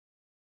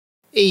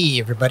Hey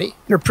everybody,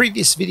 in a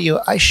previous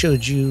video I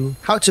showed you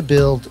how to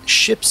build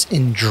ships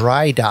in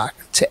dry dock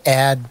to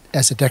add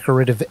as a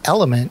decorative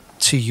element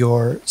to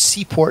your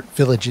seaport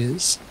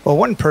villages. Well,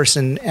 one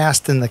person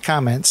asked in the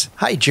comments,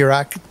 "Hi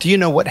Jiroc, do you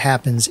know what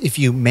happens if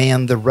you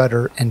man the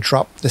rudder and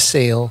drop the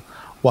sail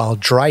while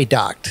dry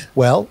docked?"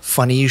 Well,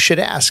 funny you should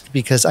ask,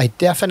 because I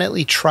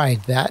definitely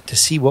tried that to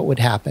see what would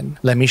happen.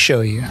 Let me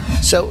show you.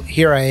 So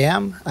here I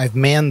am, I've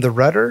manned the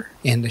rudder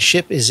and the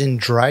ship is in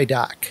dry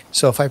dock.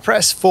 So if I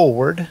press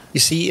forward,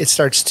 you see it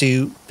starts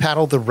to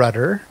paddle the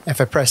rudder.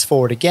 If I press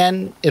forward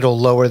again, it'll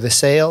lower the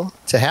sail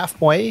to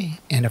halfway.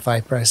 And if I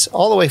press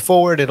all the way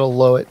forward, it'll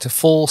lower it to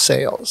full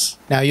sails.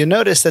 Now you'll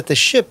notice that the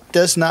ship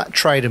does not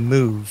try to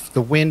move.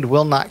 The wind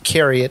will not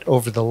carry it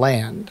over the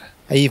land.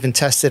 I even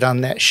tested on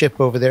that ship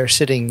over there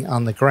sitting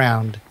on the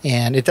ground,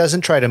 and it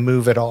doesn't try to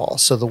move at all,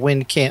 so the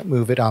wind can't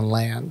move it on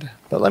land.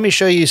 But let me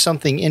show you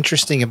something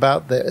interesting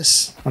about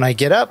this. When I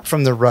get up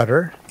from the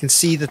rudder, you can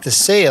see that the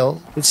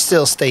sail, it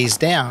still stays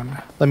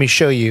down. Let me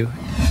show you.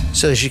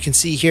 So as you can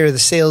see here, the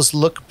sails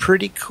look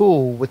pretty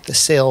cool with the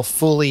sail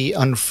fully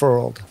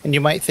unfurled. And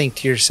you might think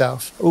to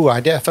yourself, ooh,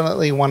 I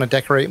definitely want to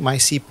decorate my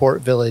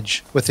seaport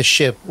village with a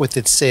ship with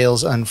its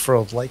sails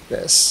unfurled like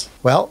this.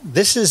 Well,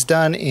 this is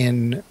done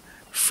in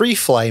free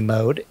fly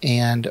mode,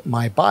 and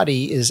my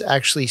body is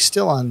actually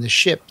still on the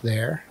ship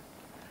there.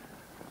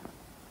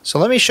 So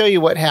let me show you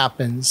what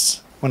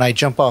happens when I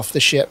jump off the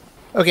ship.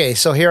 Okay,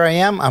 so here I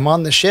am, I'm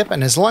on the ship,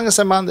 and as long as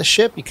I'm on the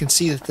ship, you can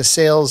see that the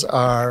sails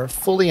are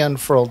fully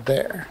unfurled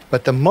there.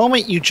 But the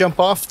moment you jump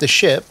off the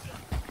ship,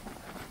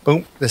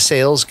 boom, the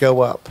sails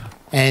go up.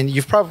 And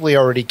you've probably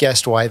already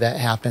guessed why that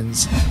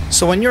happens.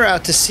 So when you're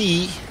out to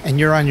sea and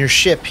you're on your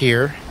ship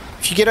here,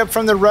 if you get up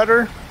from the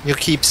rudder, you'll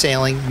keep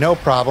sailing, no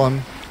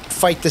problem.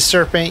 Fight the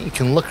serpent, you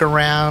can look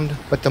around,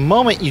 but the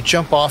moment you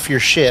jump off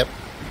your ship,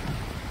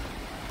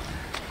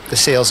 the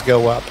sails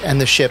go up and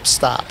the ship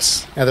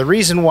stops. Now the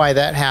reason why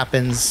that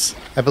happens,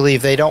 I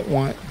believe they don't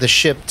want the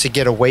ship to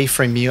get away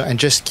from you and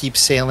just keep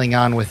sailing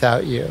on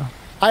without you.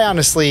 I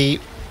honestly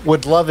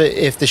would love it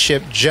if the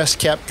ship just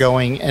kept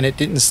going and it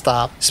didn't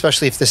stop,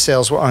 especially if the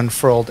sails were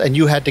unfurled and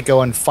you had to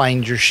go and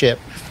find your ship.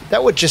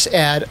 That would just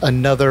add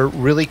another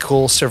really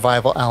cool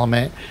survival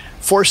element,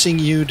 forcing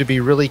you to be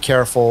really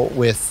careful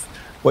with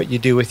what you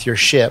do with your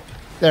ship.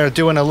 They're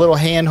doing a little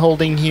hand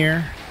holding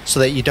here so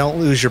that you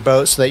don't lose your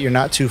boat, so that you're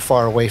not too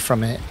far away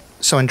from it.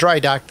 So in dry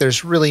dock,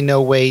 there's really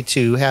no way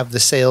to have the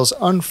sails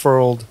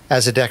unfurled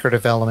as a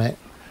decorative element.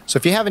 So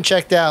if you haven't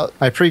checked out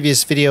my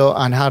previous video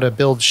on how to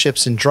build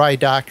ships in dry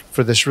dock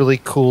for this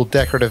really cool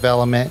decorative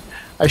element,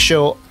 I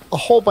show a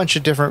whole bunch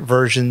of different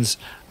versions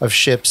of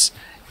ships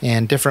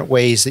and different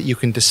ways that you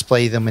can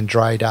display them in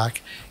dry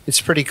dock. It's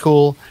pretty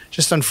cool.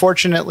 Just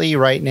unfortunately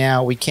right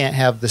now we can't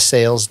have the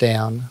sails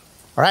down.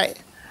 All right,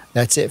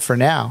 that's it for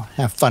now.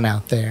 Have fun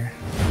out there.